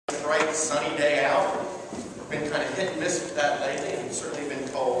bright, sunny day out. We've been kind of hit and miss with that lately, and certainly been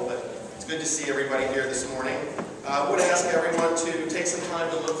cold, but it's good to see everybody here this morning. I would ask everyone to take some time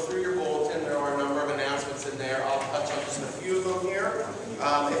to look through your bulletin. There are a number of announcements in there. I'll touch on just a few of them here.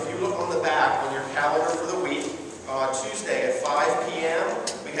 If you look on the back on your calendar for the week, Tuesday at 5 p.m.,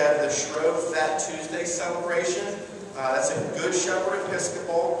 we have the Shrove Fat Tuesday celebration. That's a Good Shepherd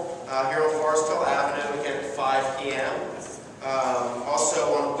Episcopal here on Forest Hill Avenue, again at 5 p.m.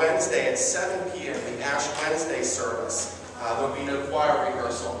 Also on Wednesday at 7 p.m., the Ash Wednesday service. There will be no choir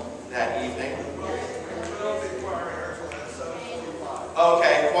rehearsal that evening.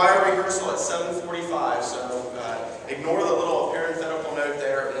 Okay, choir rehearsal at 7:45, so ignore the little parenthetical note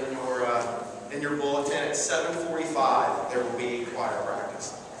there in your bulletin. At 7:45, there will be choir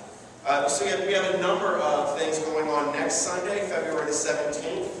practice. So we have a number of things going on next Sunday, February the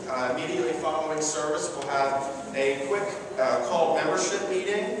 17th. Immediately following service, we'll have a quick called membership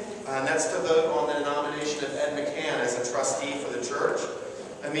meeting, and that's to vote on the nomination of Ed McCann as a trustee for the church.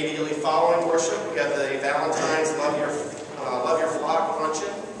 Immediately following worship, we have the Valentine's Love Your Flock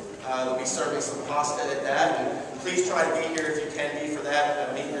luncheon. They'll be serving some pasta at that, and please try to be here if you can be for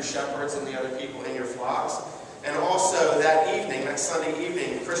that. Meet your shepherds and the other people in your flocks. And also that evening, next Sunday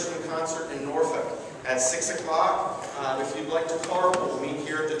evening, Christian concert in Norfolk at 6 o'clock. If you'd like to carpool, meet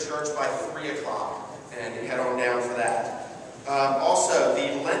here at the church by 3 o'clock and head on down for that. Also,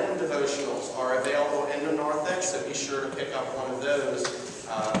 the Lenten devotionals are available in the narthex, so be sure to pick up one of those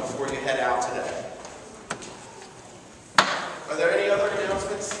before you head out today. Are there any other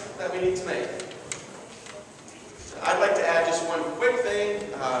announcements that we need to make? I'd like to add just one quick thing,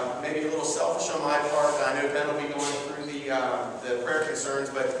 maybe a little selfish on my part. I know Ben will be going through the prayer concerns,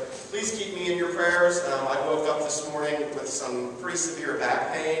 but please keep me in your prayers. I woke up this morning with some pretty severe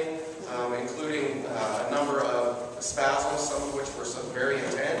back pain, including a number of spasms, some of which were very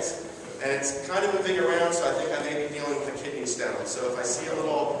intense. And it's kind of moving around, so I think I may be dealing with a kidney stone. So if I see a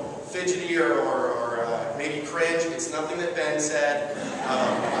little fidgety or maybe cringe, it's nothing that Ben said.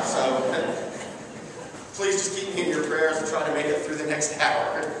 So please just keep me in your prayers and try to make it through the next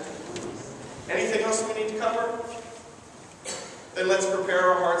hour. Anything else we need to cover? Then let's prepare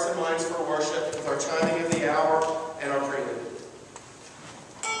our hearts and minds for worship with our chiming of the hour and our prelude.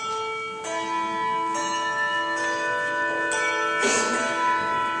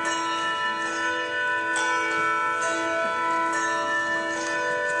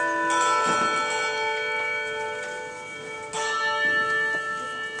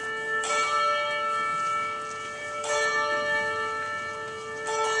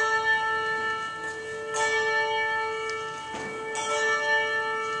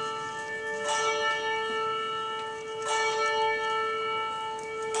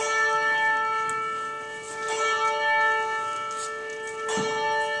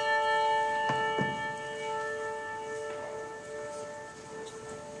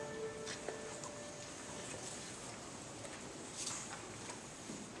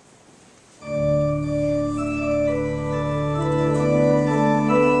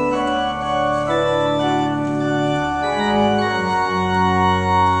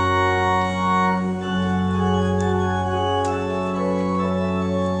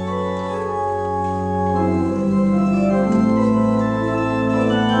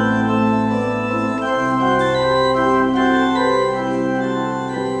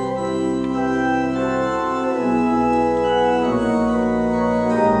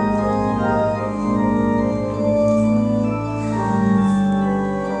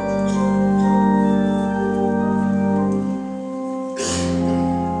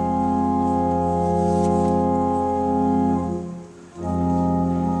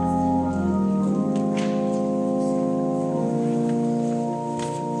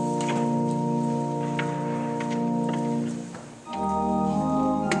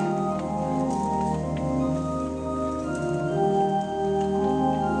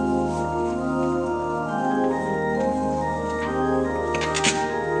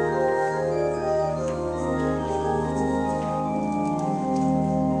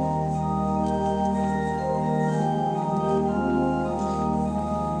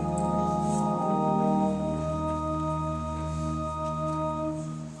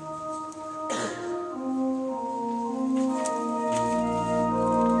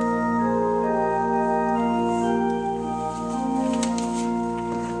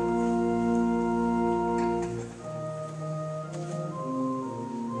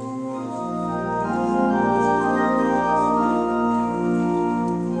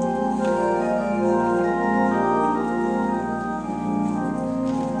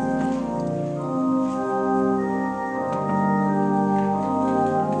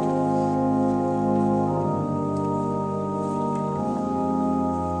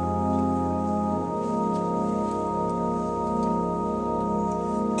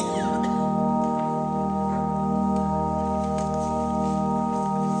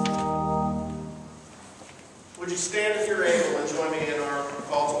 Would you stand if you're able and join me in our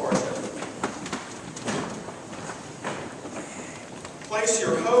call to worship? Place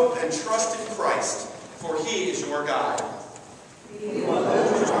your hope and trust in Christ, for He is your guide. We will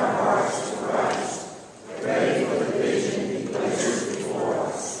open our hearts to Christ, ready for the vision He places before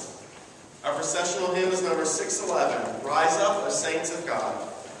us. Our processional hymn is number 611, Rise Up, O Saints of God.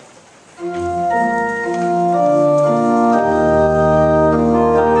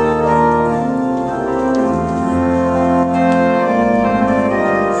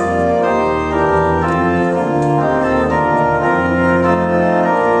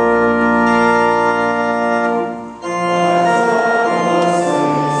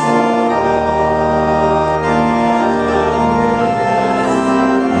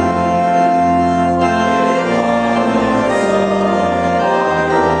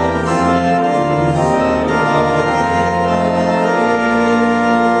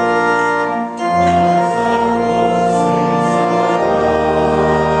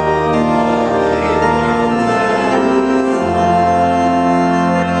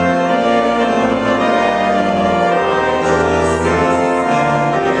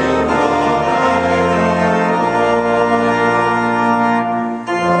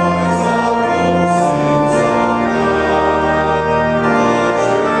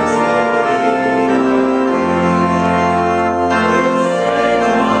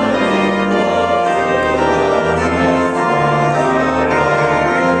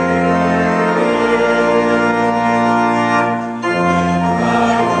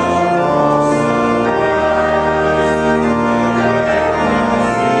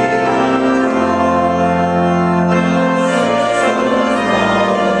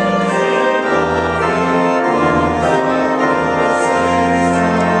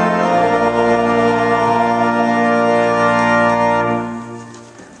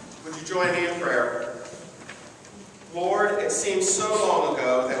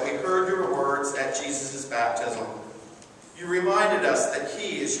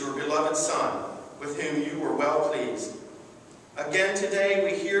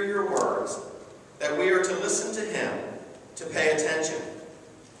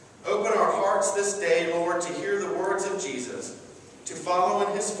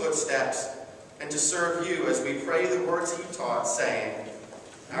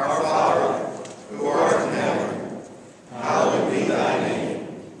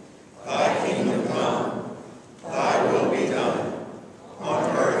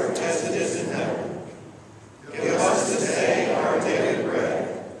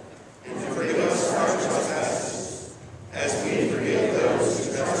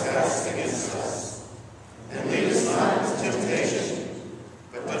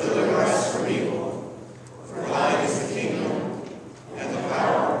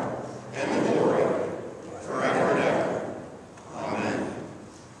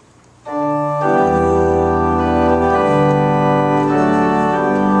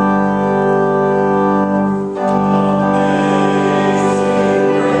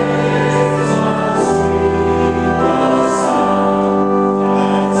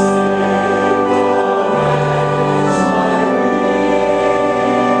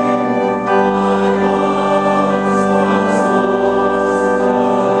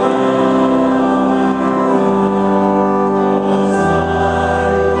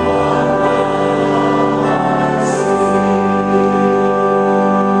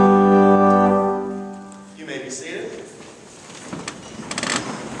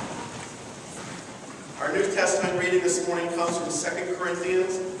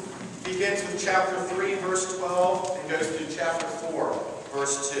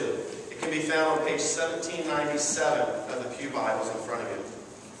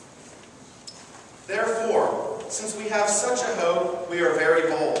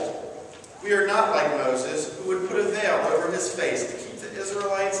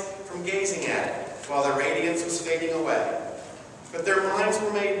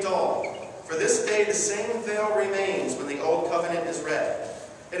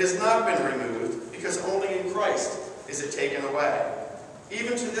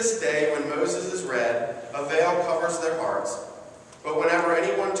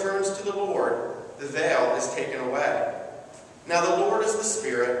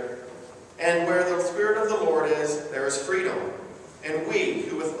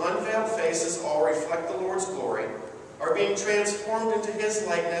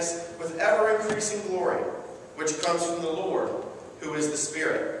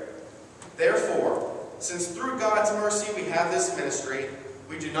 Since through God's mercy we have this ministry,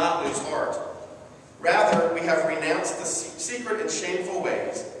 we do not lose heart. Rather, we have renounced the secret and shameful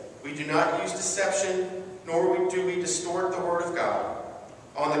ways, We do not use deception, nor do we distort the word of God.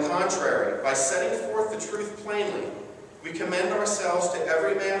 On the contrary, by setting forth the truth plainly, we commend ourselves to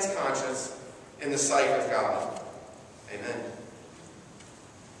every man's conscience in the sight of God. Amen.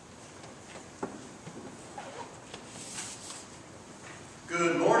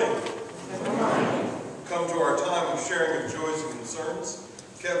 Good morning. Good morning. Come to our time of sharing of joys and concerns.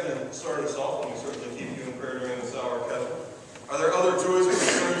 Kevin started us off, and we certainly keep you in prayer during this hour, Kevin. Are there other joys and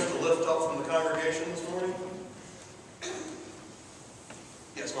concerns to lift up from the congregation this morning?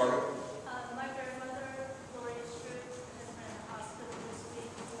 Yes, Margaret. My grandmother, Gloria Stroop, has been in the hospital this week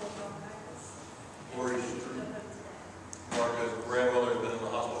for bronchitis. Gloria Stroop. Margaret's grandmother has been in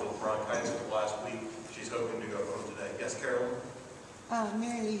the hospital with bronchitis for the last week. She's hoping to go home today. Yes, Carolyn?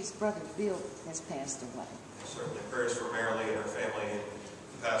 Mary Lee's brother Bill has passed away. Certainly prayers for Mary Lee and her family in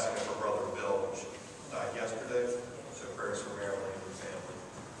the passing of her brother Bill, which died yesterday. So prayers for Mary Lee and her family.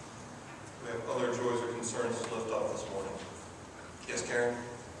 We have other joys or concerns to lift up this morning. Yes, Karen?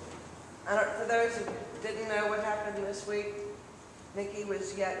 For those who didn't know what happened this week, Nikki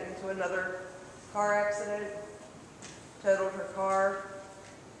was yet into another car accident, totaled her car.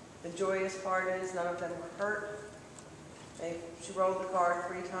 The joyous part is none of them were hurt. She rolled the car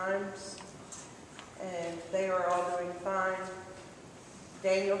 3 times, and they are all doing fine.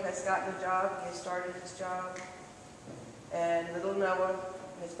 Daniel has gotten a job. He has started his job. And little Noah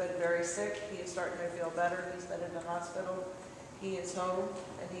has been very sick. He is starting to feel better. He's been in the hospital. He is home,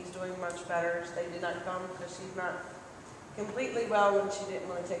 and he's doing much better. They did not come because she's not completely well, and she didn't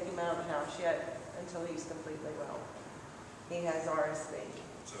want to take him out of the house yet until he's completely well. He has RSV.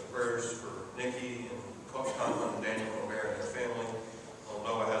 So prayers for Nikki and Conklin and Daniel and Mary and their family. Well,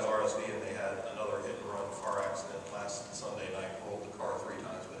 Noah has RSV, and they had another hit-and-run car accident last Sunday night. Rolled the car 3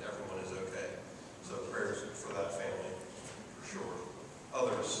 times, but everyone is okay. So prayers for that family, for sure.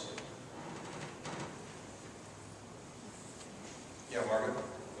 Others? Yeah, Margaret?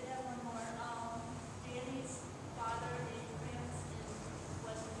 We have one more. Danny's father, Danny Prince, in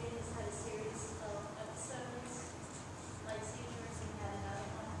West Virginia, has had a series of episodes, like seizures, and had another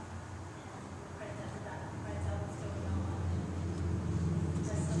one. And right after that, right out what's going on.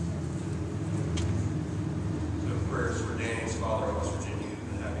 Just something. So prayers for Danny's father in West Virginia who's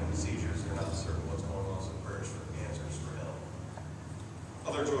been having seizures. They're not certain what's going on, so prayers for answers for him.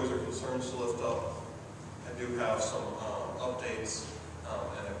 Other joys or concerns to lift up. I do have some updates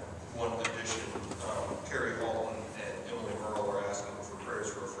and one addition. Carrie Halton and Emily Merle are asking for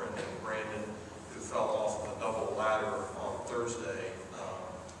prayers for a friend named Brandon who fell off of a double ladder on Thursday.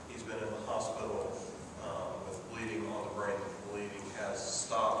 He's been in the hospital with bleeding on the brain. The bleeding has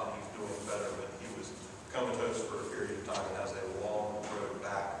stopped and he's doing better, but he was comatose for a period of time and has a long road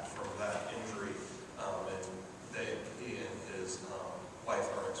back from that injury. And he and his wife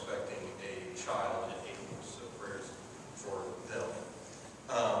are expecting a child in April, so prayers for them.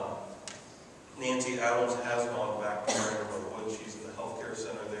 Nancy Adams has gone back to Maryland Woods. She's in the healthcare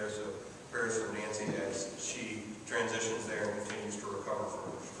center there, so prayers for Nancy as she transitions there and continues to recover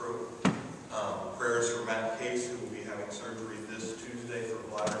from her stroke. Prayers for Matt Case, who will be having surgery this Tuesday for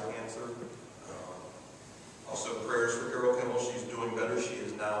bladder cancer. Also prayers for Carol Kimball. She's doing better. She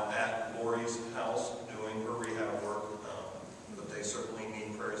is now at Lori's house doing her rehab work, but they certainly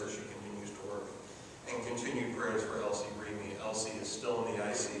need prayers as she continues to work. And continued prayers for Elsie Reamy. Elsie is still in the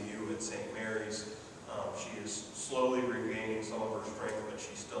ICU at St. Mary's. She is slowly regaining some of her strength, but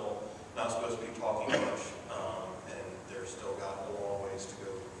she's still not supposed to be talking much, and there's still got a long ways to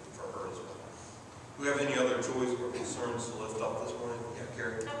go for her as well. Do we have any other joys or concerns to lift up this morning? Yeah,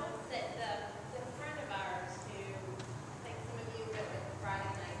 Carrie? I want to say the friend of ours who, I think some of you went with Friday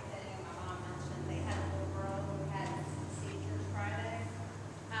night thing, my mom mentioned, they had a little girl who had seizures Friday.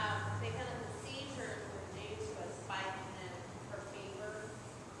 Because the seizures were due to a spike in her fever,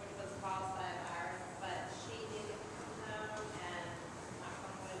 which was caused by a virus, but she didn't come home, and my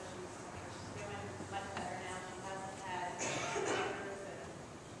confident she's doing much better now. She hasn't had fevers,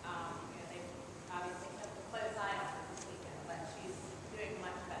 and they obviously kept a close eye on her this weekend, but she's doing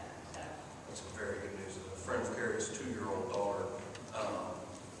much better. So That's some very good news. A friend of Carrie's 2-year-old daughter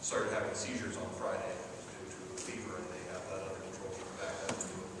started having seizures on Friday due to a fever, and they have that under control. Back up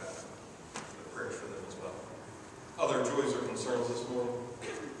and doing better. So prayers for them as well. Other joys or concerns this morning?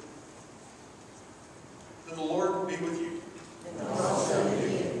 That the Lord be with you. And also with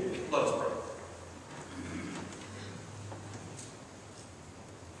you. Let us pray.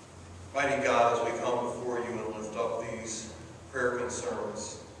 Mighty God, as we come before you and lift up these prayer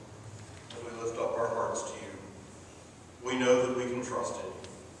concerns, as we lift up our hearts to you, we know that we can trust in you.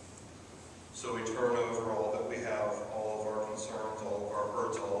 So we turn over all that we have, all of our concerns, all of our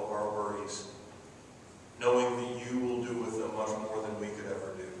hurts, all of our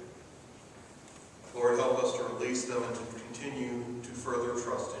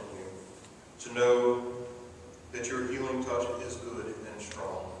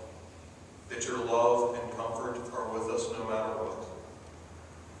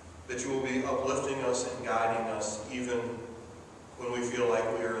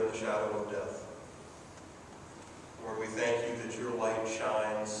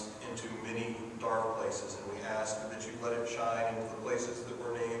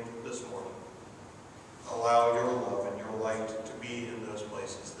Allow your love and your light to be in those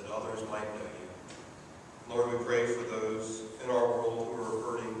places that others might know you. Lord, we pray for those in our world who are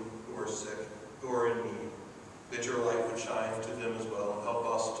hurting, who are sick, who are in need, that your light would shine to them as well and help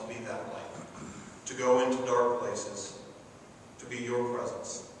us to be that light, to go into dark places, to be your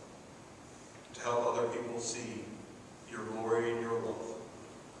presence, to help other people see your glory and your love.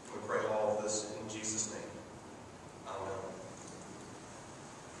 We pray all of this in Jesus' name. Amen.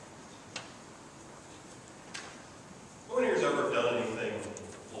 Who in here has ever done anything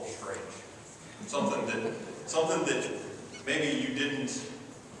a little strange? Something that maybe you didn't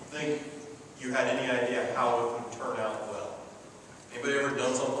think you had any idea how it would turn out well. Anybody ever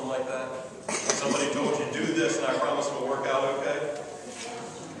done something like that? Somebody told you, do this and I promise it'll work out okay?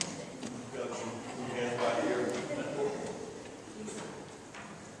 Got some hands right here.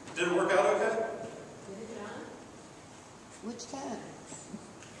 Did it work out okay? Which time?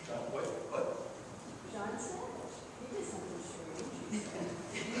 Wait, what? John said, he did something strange.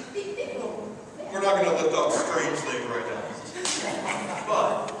 We're not going to lift up strange things right now.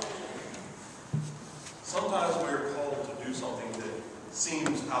 But sometimes we are called to do something that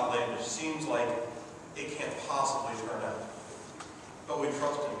seems outlandish, seems like it can't possibly turn out. But we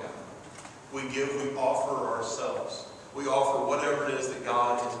trust in God. We give, we offer ourselves. We offer whatever it is that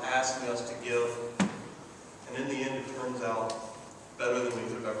God is asking us to give. And in the end, it turns out better than we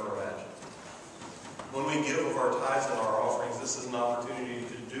could have ever imagined. When we give of our tithes and our offerings, this is an opportunity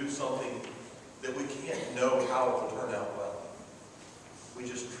to do something that we can't know how it will turn out well. We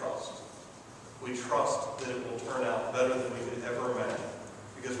just trust. We trust that it will turn out better than we could ever imagine.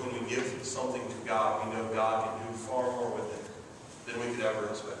 Because when we give something to God, we know God can do far more with it than we could ever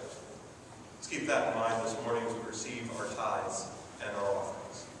expect. Let's keep that in mind this morning as we receive our tithes and our offerings.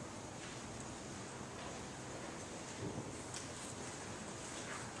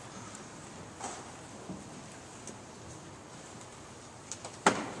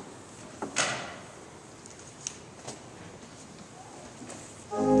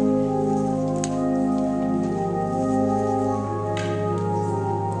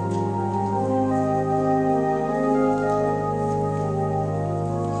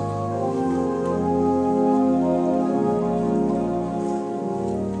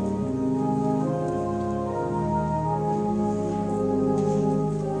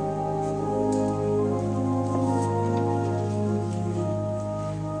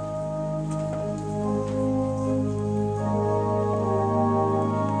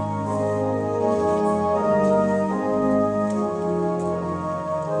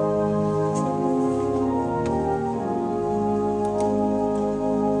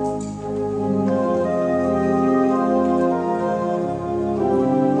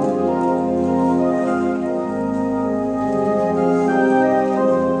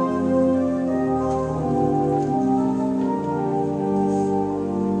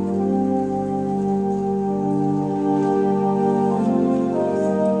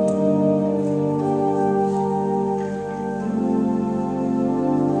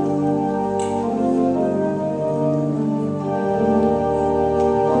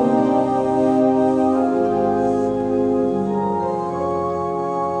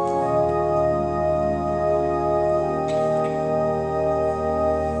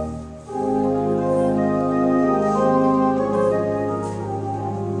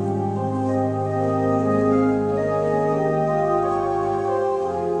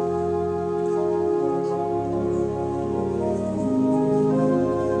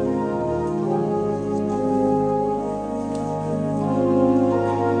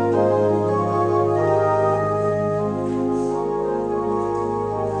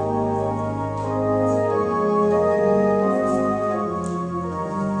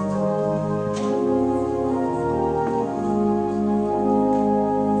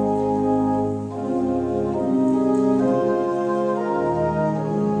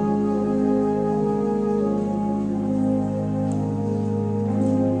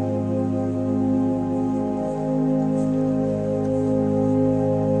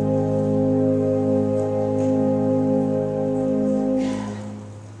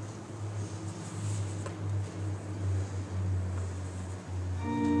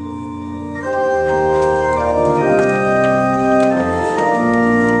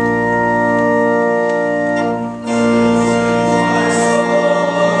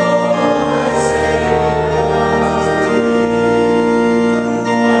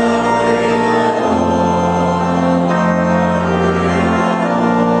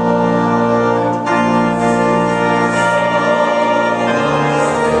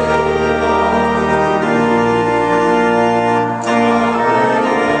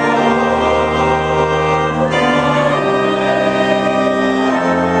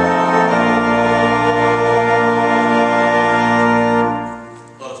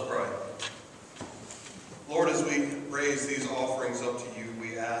 these offerings up to you,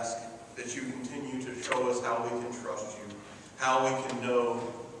 we ask that you continue to show us how we can trust you, how we can know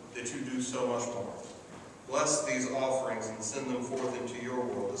that you do so much more. Bless these offerings and send them forth into your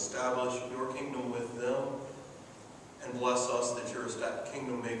world. Establish your kingdom with them, and bless us that your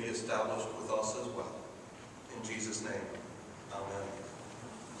kingdom may be established with us as well. In Jesus' name, amen.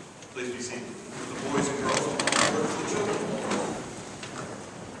 Please be seated. The boys and girls will come forward to the children.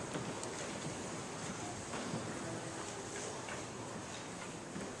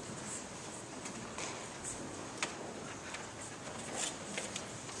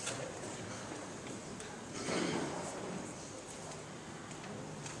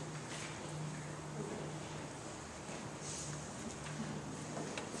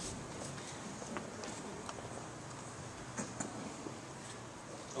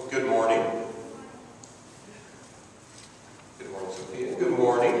 Good morning. Good morning, Sophia. Good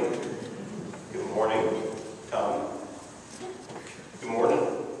morning. Good morning, Tom. Good morning.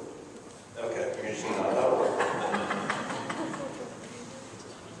 Okay, you're just not that way.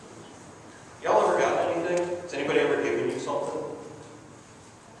 Y'all ever got anything? Has anybody ever given you something?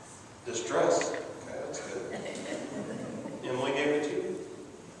 Distress. Okay, that's good. Emily gave it to you?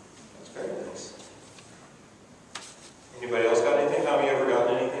 That's very nice. Anybody else got anything? How many ever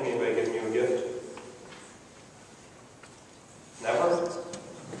gotten anything? Anybody giving you a gift? Never?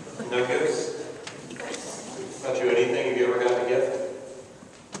 No gifts? Not you anything? Have you ever gotten a gift?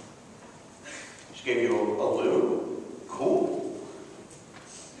 She gave you a loom? Cool.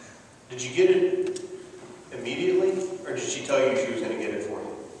 Did you get it immediately? Or did she tell you she was going to get it for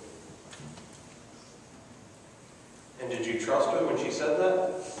you? And did you trust her when she said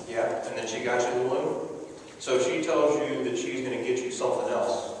that? Yeah. And then she got you the loom? So if she tells you that she's going to get you something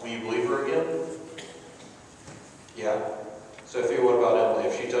else, will you believe her again? Yeah. Sophia, what about Emily?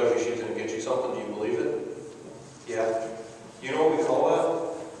 If she tells you she's going to get you something, do you believe it? Yeah. You know what we call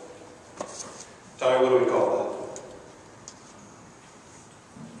that? Tell me, what do we call that?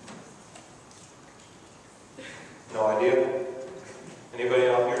 No idea? Anybody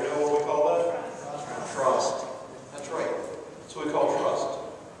out here know what we call that? Trust. That's right. That's what we call trust.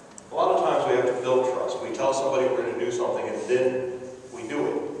 A lot of times we have to build trust. We tell somebody we're going to do something and then we do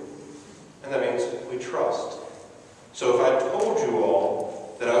it. And that means we trust. So if I told you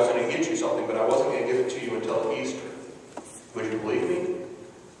all that I was going to get you something, but I wasn't going to give it to you until Easter, would you believe me?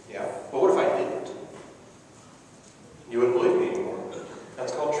 Yeah. But what if I didn't? You wouldn't believe me anymore.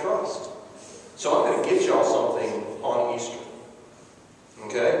 That's called trust. So I'm going to get y'all something on Easter.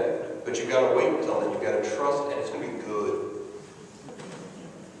 Okay? But you've got to wait until then. You've got to trust, and it's going to be good.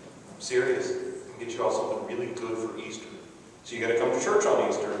 Serious. I can get you all something really good for Easter. So you got to come to church on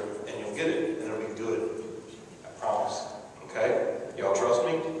Easter, and you'll get it, and it'll be good. I promise. Okay? Y'all trust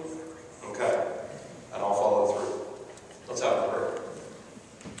me? Okay. And I'll follow through. Let's have a prayer.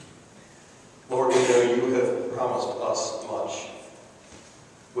 Lord, we know you have promised us much.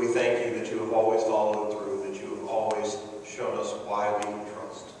 We thank you that you have always followed through, that you have always shown us why we can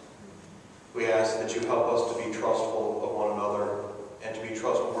trust. We ask that you help us to be trustful of one another and to be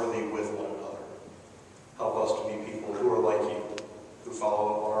trustworthy with one another. Help us to be people who are like you, who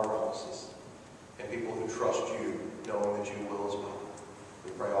follow up on our promises, and people who trust you, knowing that you will as well.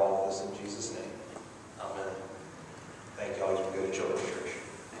 We pray all of this in Jesus' name. Amen. Thank you all. You can go to Children's Church.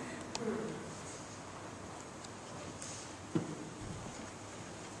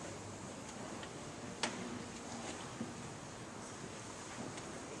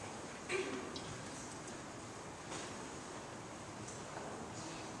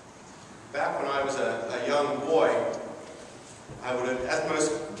 Back when I was a young boy, I would, as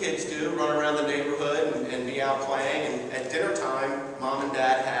most kids do, run around the neighborhood and be out playing. And at dinner time, Mom and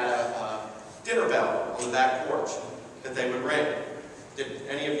Dad had a dinner bell on the back porch that they would ring. Did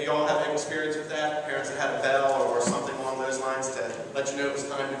any of you all have any experience with that? Parents that had a bell or something along those lines to let you know it was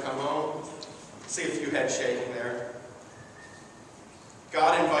time to come home? See a few heads shaking there.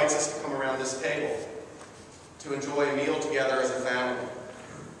 God invites us to come around this table to enjoy a meal together as a family.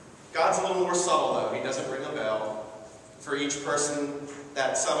 God's a little more subtle, though. He doesn't ring a bell. For each person,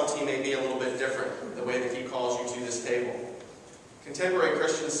 that subtlety may be a little bit different, the way that he calls you to this table. Contemporary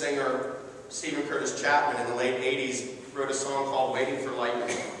Christian singer Stephen Curtis Chapman in the late 80s wrote a song called Waiting for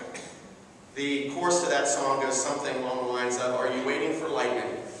Lightning. The chorus to that song goes something along the lines of, are you waiting for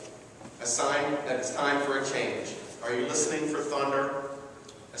lightning? A sign that it's time for a change. Are you listening for thunder?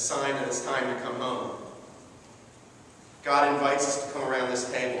 A sign that it's time to come home. God invites us to come around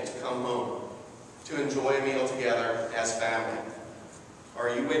this table, to come home, to enjoy a meal together as family. Are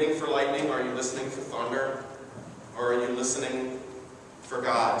you waiting for lightning? Are you listening for thunder? Or are you listening for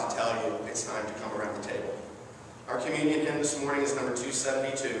God to tell you it's time to come around the table? Our communion hymn this morning is number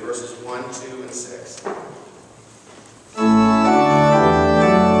 272, verses 1, 2, and 6.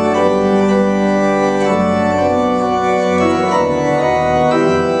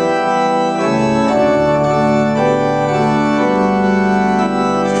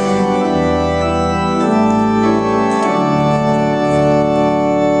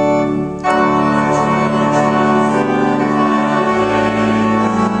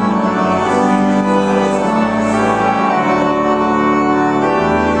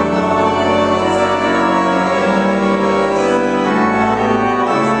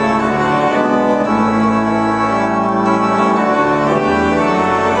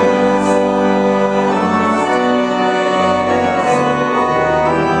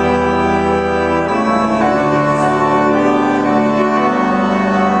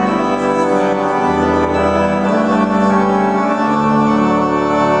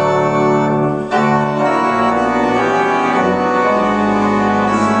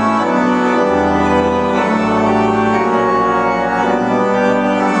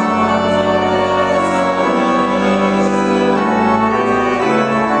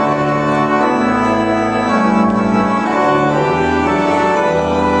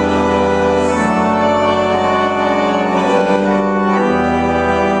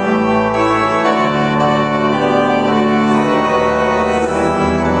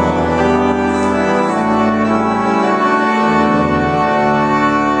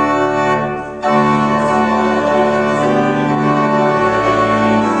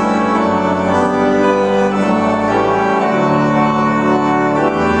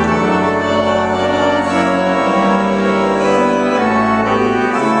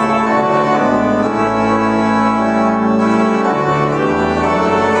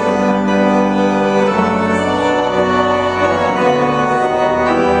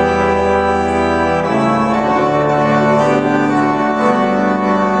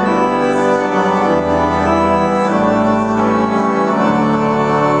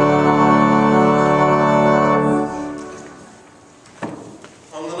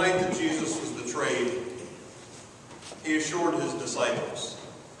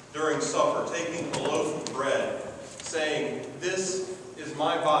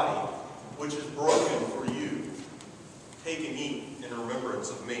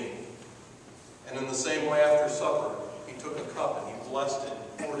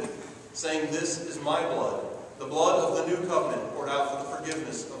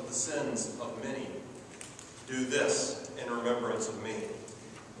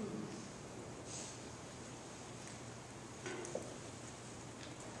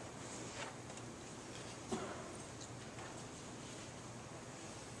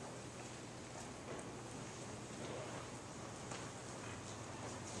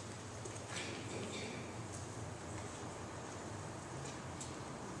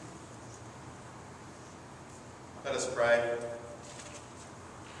 Let us pray.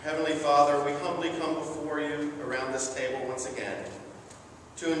 Heavenly Father, we humbly come before you around this table once again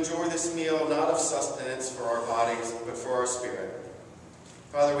to enjoy this meal not of sustenance for our bodies, but for our spirit.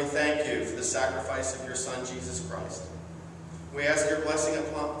 Father, we thank you for the sacrifice of your Son, Jesus Christ. We ask your blessing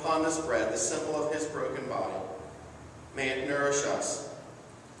upon this bread, the symbol of his broken body. May it nourish us.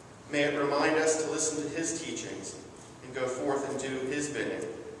 May it remind us to listen to his teachings and go forth and do his bidding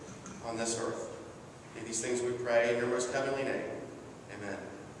on this earth. These things we pray in your most heavenly name. Amen.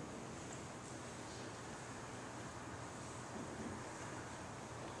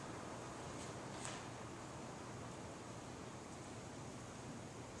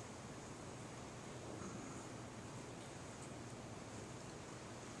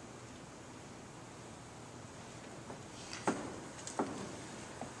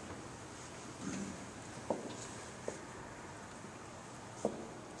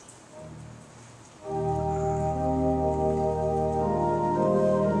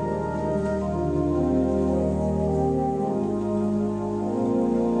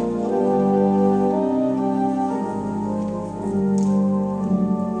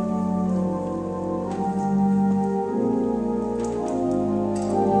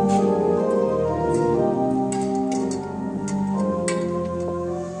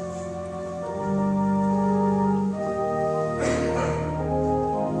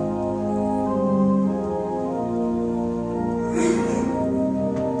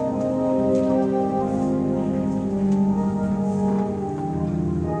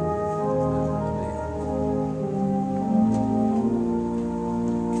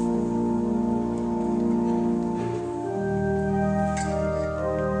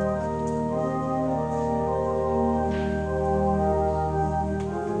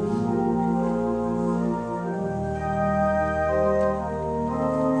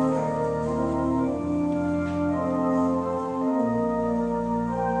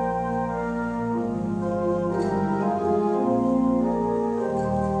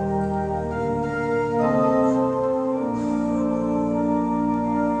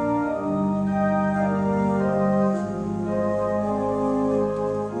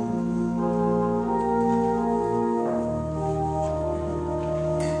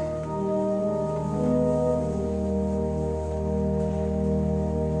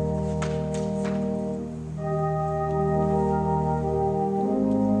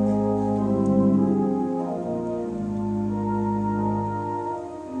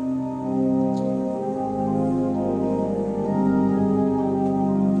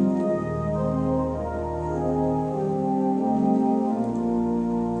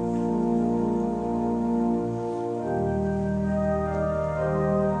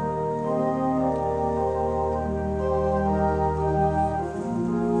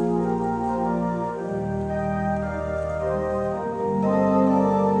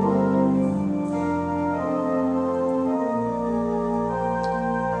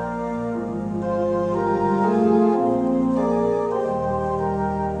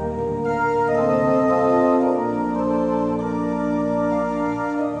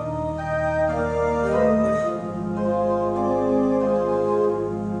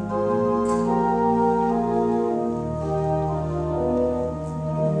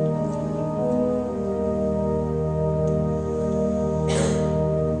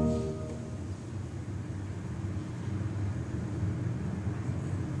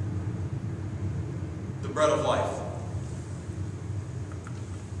 bread of life.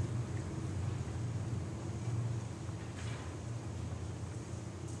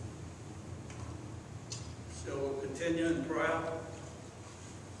 Shall we continue in prayer?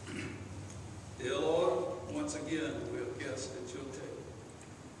 Dear Lord, once again we are guests at your table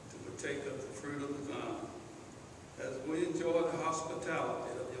to partake of the fruit of the vine. As we enjoy the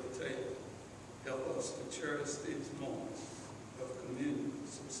hospitality of your table, help us to cherish these moments of communion.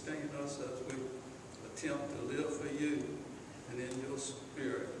 Sustain us as we attempt to live for you and in your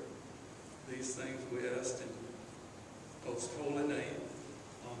spirit. These things we ask in most holy name.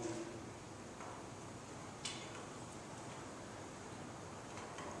 Amen.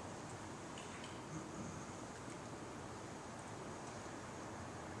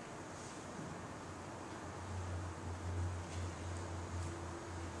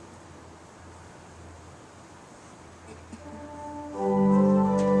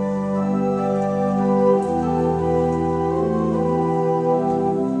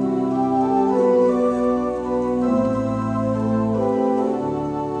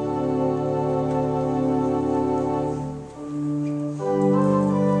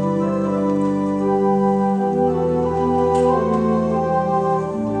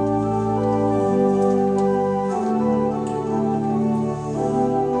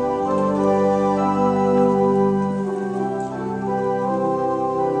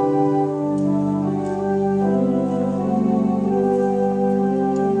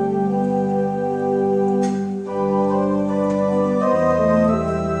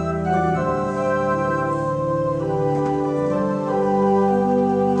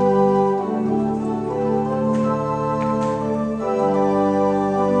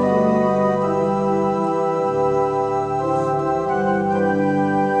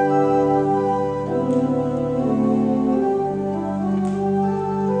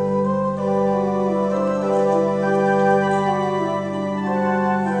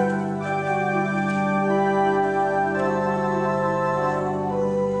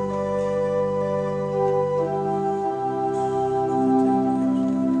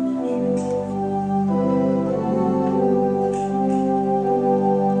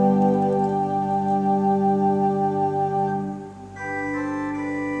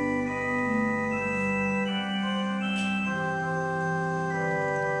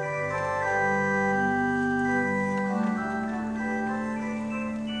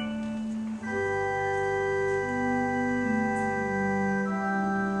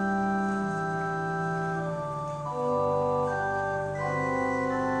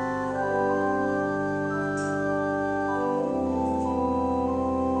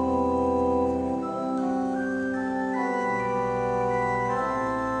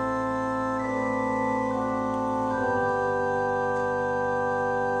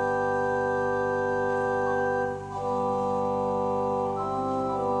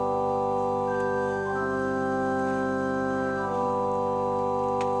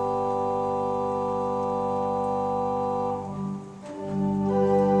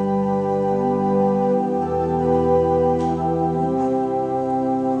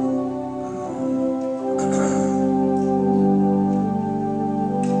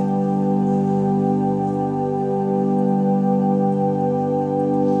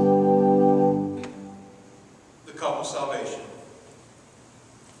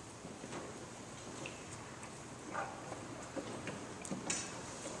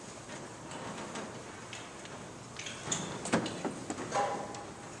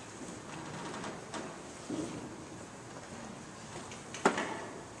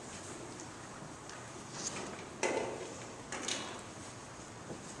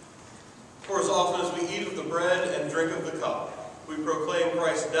 For as often as we eat of the bread and drink of the cup, we proclaim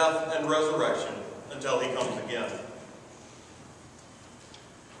Christ's death and resurrection until he comes again.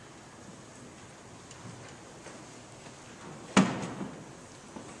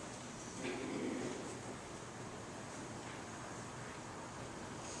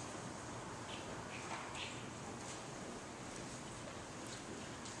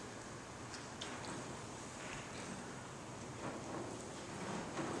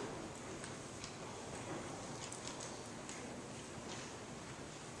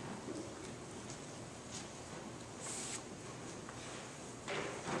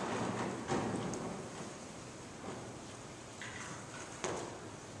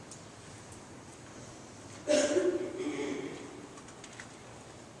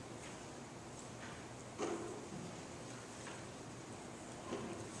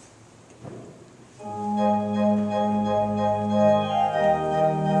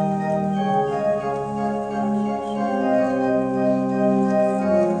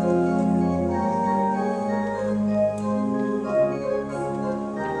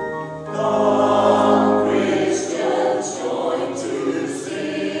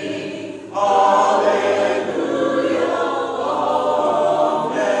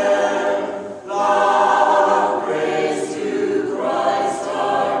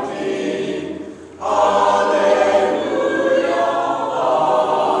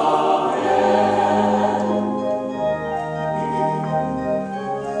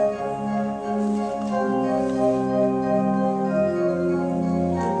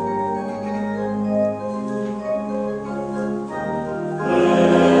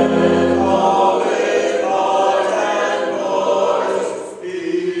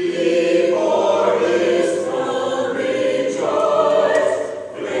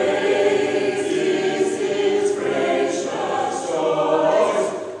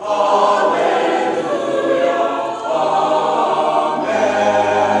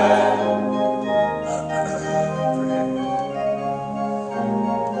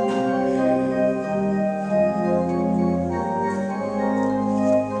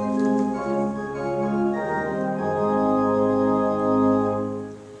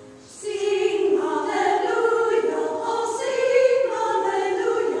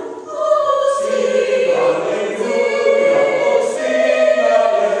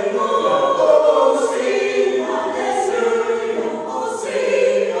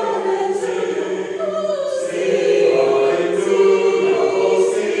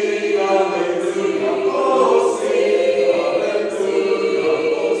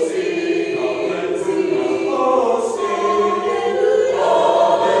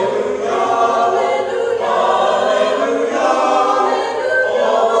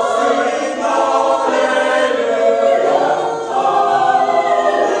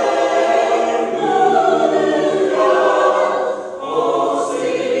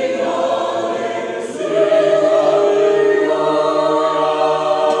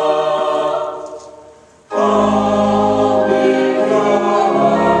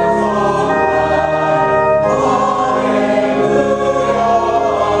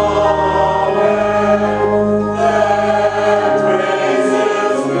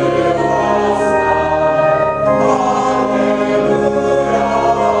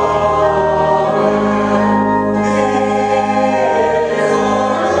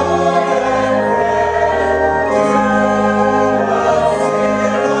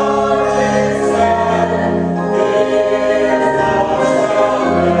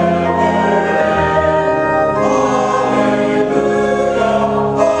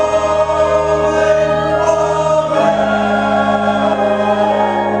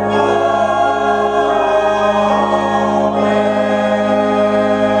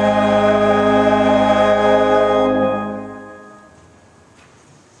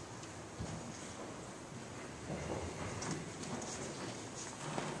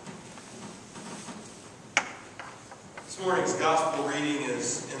 morning's gospel reading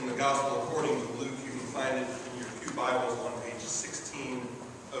is in the Gospel according to Luke. You can find it in your pew Bibles on page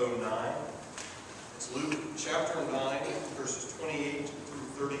 1609. It's Luke chapter 9, verses 28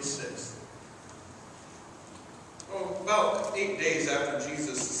 through 36. Well, about 8 days after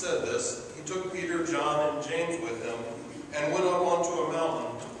Jesus said this, he took Peter, John, and James with him and went up onto a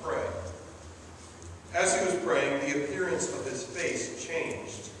mountain to pray. As he was praying, the appearance of his face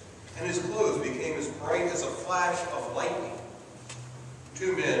changed, and his clothes became as bright as a flash of lightning.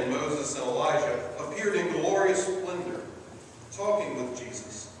 2 men, Moses and Elijah, appeared in glorious splendor, talking with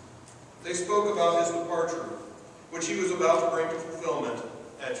Jesus. They spoke about his departure, which he was about to bring to fulfillment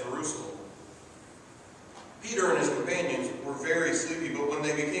at Jerusalem. Peter and his companions were very sleepy, but when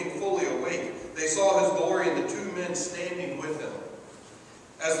they became fully awake, they saw his glory and the 2 men standing with him.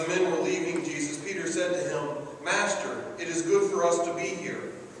 As the men were leaving Jesus, Peter said to him, "Master, it is good for us to be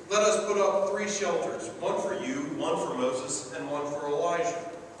here. Let us put up 3 shelters, one for you, one for Moses, and one for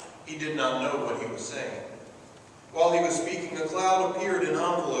Elijah." He did not know what he was saying. While he was speaking, a cloud appeared and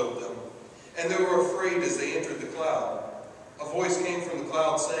enveloped them, and they were afraid as they entered the cloud. A voice came from the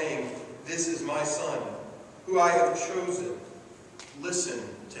cloud saying, "This is my son, who I have chosen. Listen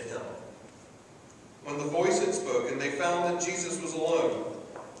to him." When the voice had spoken, they found that Jesus was alone.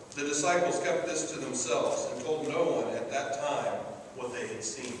 The disciples kept this to themselves and told no one at that time what they had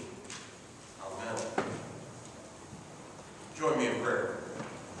seen. Amen. Join me in prayer.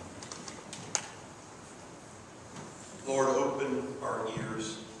 Lord, open our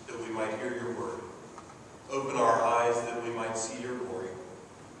ears that we might hear your word. Open our eyes that we might see your glory.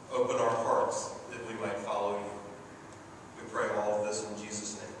 Open our hearts that we might follow you. We pray all of this in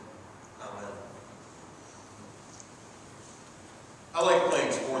Jesus' name. Amen. I liked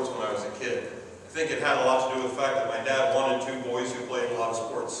playing sports when I was a kid. I think it had a lot to do with the fact that my dad wanted 2 boys who played a lot of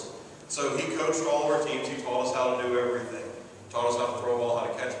sports. So he coached all of our teams. He taught us how to do everything. He taught us how to throw a ball, how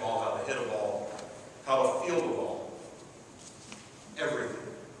to catch a ball, how to hit a ball, how to field a ball. Everything.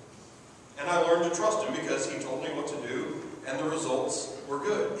 And I learned to trust him because he told me what to do, and the results were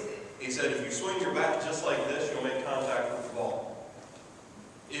good. He said, if you swing your bat just like this, you'll make contact with the ball.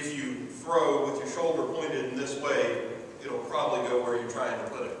 If you throw with your shoulder pointed in this way, it'll probably go where you're trying to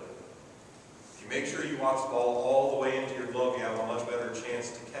put it. If you make sure you watch the ball all the way into your glove, you have a much better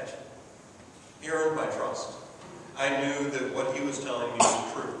chance to catch it. He earned my trust. I knew that what he was telling me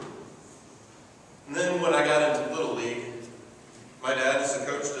was true. And then when I got into Little League, my dad, as the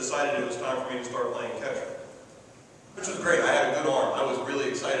coach, decided it was time for me to start playing catcher. Which was great. I had a good arm. I was really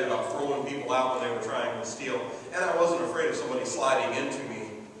excited about throwing people out when they were trying to steal. And I wasn't afraid of somebody sliding into me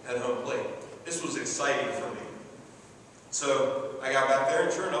at home plate. This was exciting for me. So I got back there,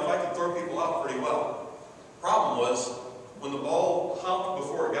 and sure enough, I could throw people out pretty well. Problem was, when the ball humped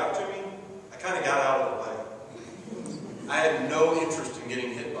before it got to me, I kind of got out of the way. I had no interest in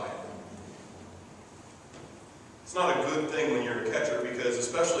getting hit by it. It's not a good thing when you're a catcher because,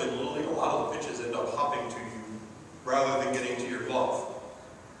 especially in Little League, a lot of the pitches end up hopping to you rather than getting to your glove.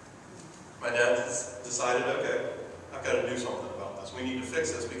 My dad decided, okay, I've got to do something about this. We need to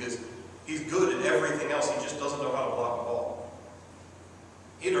fix this because he's good at everything else. He just doesn't know how to block a ball.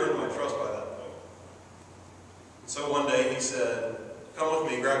 He'd earned my trust by that point. So one day he said, "Come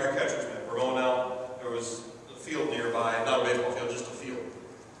with me, grab your catcher's mitt. We're going out." There was a field nearby, not a baseball field, just a field.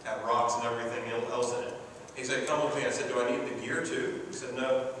 Had rocks and everything else in it. He said, "Come with me." I said, "Do I need the gear too?" He said,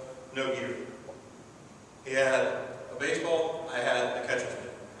 "No, no gear." He had a baseball, I had a catcher's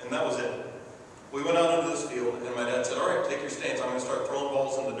mitt, and that was it. We went out into this field, and my dad said, "All right, take your stance. I'm going to start throwing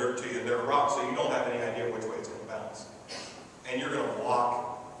balls in the dirt to you, and there are rocks, so you don't have any idea which way it's going to bounce. And you're going to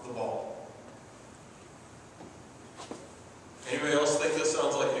block the ball." Anybody else think this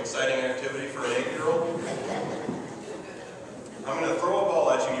sounds like an exciting activity for an 8-year-old? I'm going to throw a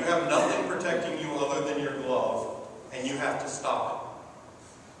ball at you. You have nothing protecting you other than your glove, and you have to stop it.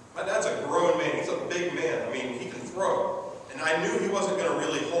 My dad's a grown man. He's a big man. I mean, he can throw. And I knew he wasn't going to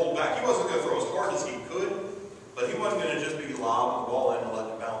really hold back. He wasn't going to throw as hard as he could, but he wasn't going to just be lobbing the ball in and let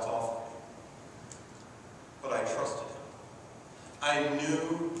it bounce off. But I trusted him. I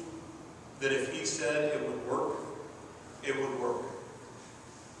knew that if he said it would work, it would work.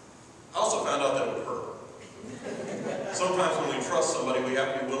 I also found out that it would hurt. Sometimes when we trust somebody, we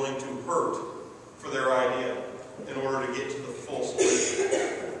have to be willing to hurt for their idea in order to get to the full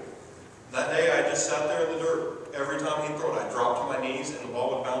solution. That day, I just sat there in the dirt. Every time he'd throw it, I'd drop to my knees, and the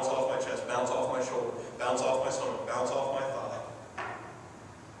ball would bounce off my chest, bounce off my shoulder, bounce off my stomach, bounce off my thigh.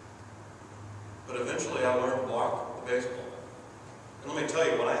 But eventually, I learned to block the baseball. And let me tell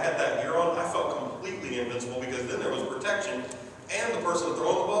you, when I had that gear on, I felt completely invincible because then there was protection, and the person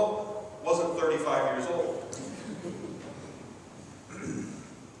throwing the ball wasn't 35 years old.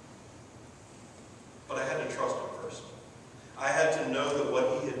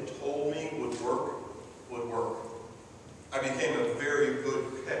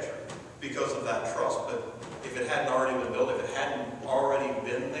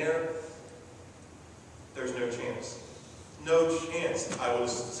 chance, I would have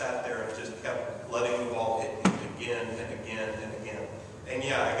sat there and just kept letting the ball hit me again and again and again. And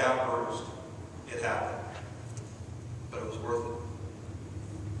yeah, I got bruised. It happened. But it was worth it.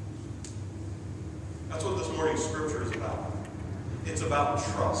 That's what this morning's scripture is about. It's about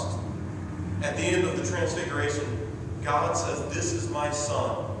trust. At the end of the Transfiguration, God says, "This is my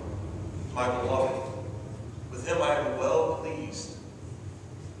Son, my beloved. With him I am well pleased.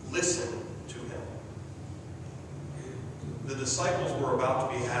 Listen to him." The disciples were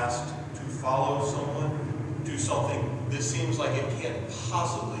about to be asked to follow someone, do something that seems like it can't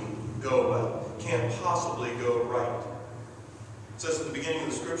possibly go well, can't possibly go right. It says at the beginning of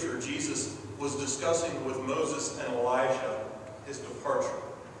the scripture, Jesus was discussing with Moses and Elijah his departure,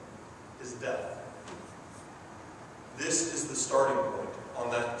 his death. This is the starting point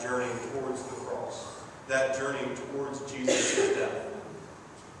on that journey towards the cross, that journey towards Jesus' death.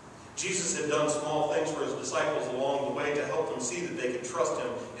 Jesus had done small things for his disciples along the way to help them see that they could trust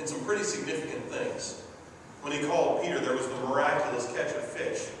him in some pretty significant things. When he called Peter, there was the miraculous catch of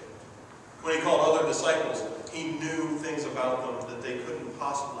fish. When he called other disciples, he knew things about them that they couldn't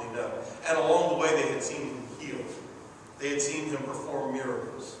possibly know. And along the way, they had seen him heal. They had seen him perform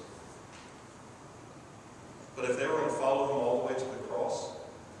miracles. But if they were going to follow him all the way to the cross,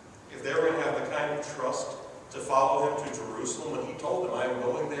 if they were going to have the kind of trust to follow him to Jerusalem when he told them, "I am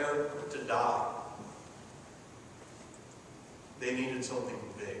going there to die," they needed something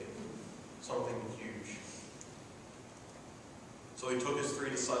big, something huge. So he took his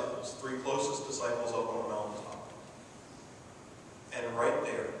three closest disciples up on a mountaintop. And right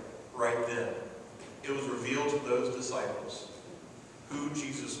there, right then, it was revealed to those disciples who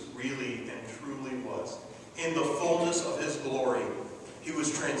Jesus really and truly was. In the fullness of his glory, he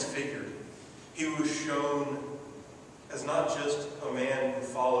was transfigured. He was shown as not just a man who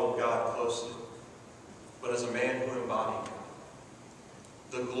followed God closely, but as a man who embodied God.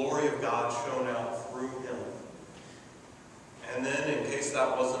 The glory of God shone out through him. And then, in case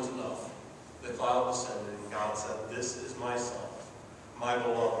that wasn't enough, the cloud descended and God said, "This is my Son, my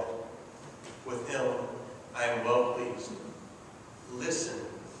beloved. With him I am well pleased. Listen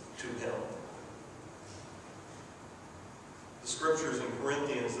to him." The scriptures in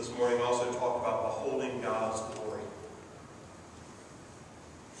Corinthians this morning also talk about beholding God's glory.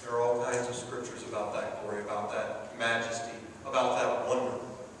 There are all kinds of scriptures about that glory, about that majesty, about that wonder.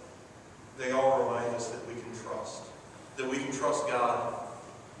 They all remind us that we can trust. That we can trust God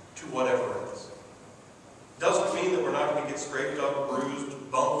to whatever it is. Doesn't mean that we're not going to get scraped up,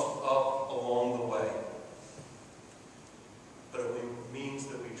 bruised, bumped up along the way. But it means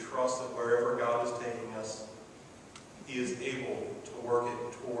that we trust that wherever God is taking us, he is able to work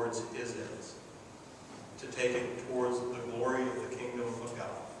it towards his ends. To take it towards the glory of the kingdom of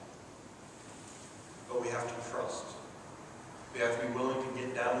God. But we have to trust. We have to be willing to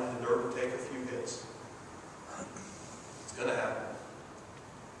get down in the dirt and take a few hits. It's going to happen.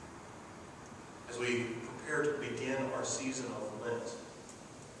 As we prepare to begin our season of Lent,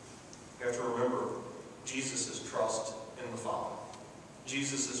 we have to remember Jesus' trust in the Father.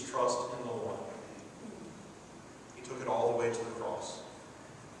 Jesus' trust in the One. He took it all the way to the cross.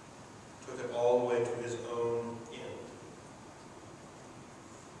 Took it all the way to his own end.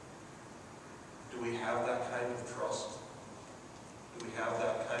 Do we have that kind of trust? Do we have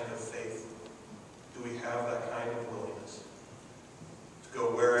that kind of faith? Do we have that kind of willingness to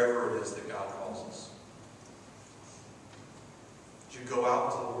go wherever it is that God calls us? As you go out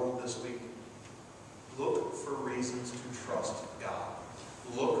into the world this week, look for reasons to trust God.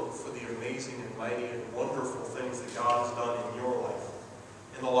 Look for the amazing and mighty and wonderful things that God has done in your life,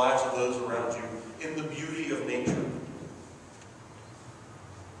 in the lives of those around you, in the beauty of nature.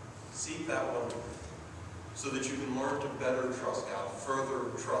 Seek that wonder so that you can learn to better trust God, further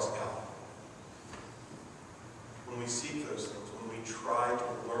trust God. When we seek those things, when we try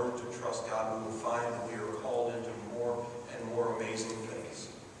to learn to trust God, we will find that we are called into more and more amazing things.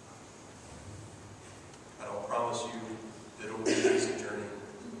 I don't promise you that it will be an easy journey,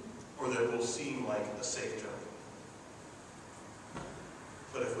 or that it will seem like a safe journey.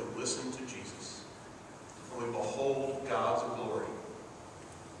 But if we listen to Jesus, and we behold God's glory,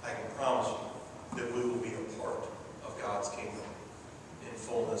 I can promise you that we will be a part of God's kingdom in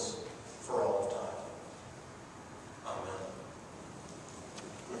fullness for all of time. Amen.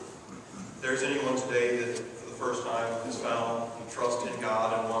 If there's anyone today that for the first time has found trust in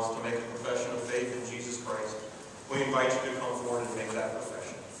God and wants to make a profession of faith in Jesus Christ, we invite you to come forward and make that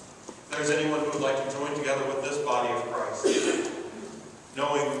profession. If there's anyone who would like to join together with this body of Christ,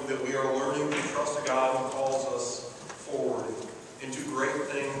 knowing that we are learning to trust a God who calls us forward into great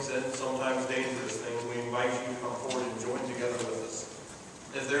things and sometimes dangerous things, we invite you to come forward and join together with us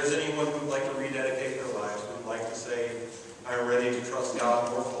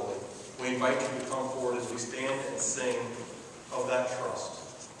invite you to come forward as we stand and sing of that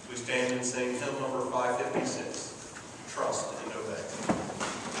trust. We stand and sing hymn number 556, Trust and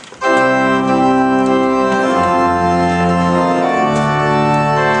Obey.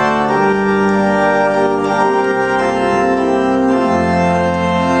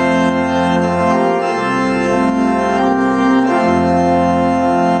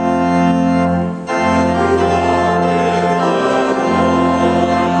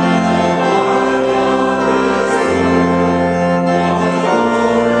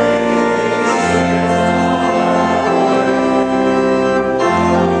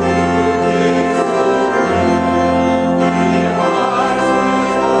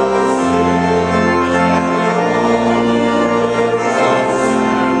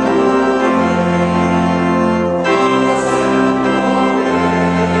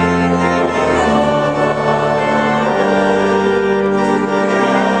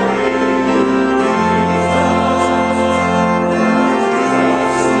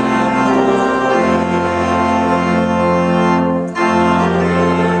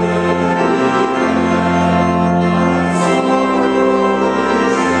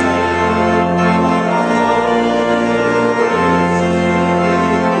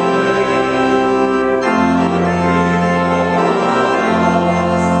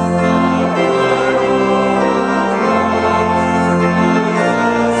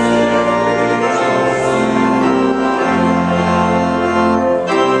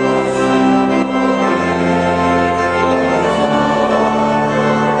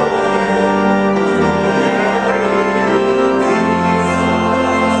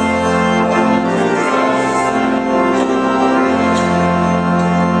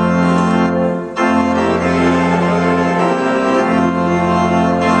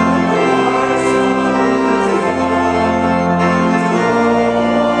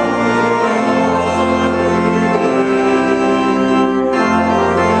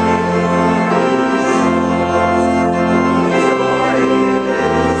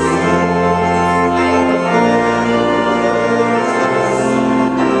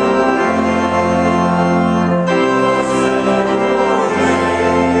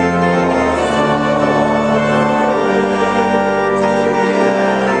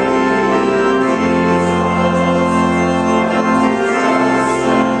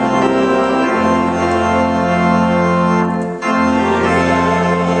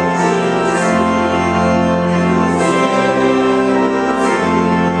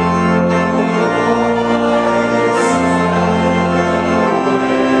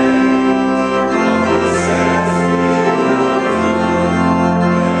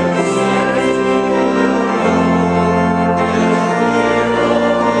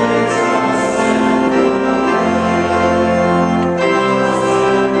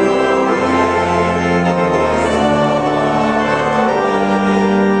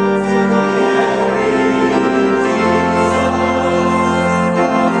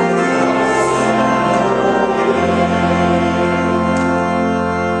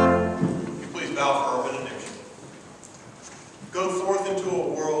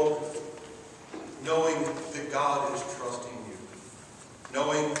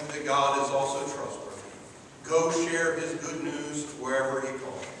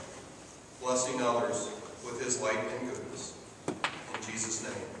 Blessing others with his light and goodness. In Jesus'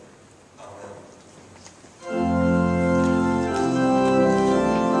 name, amen.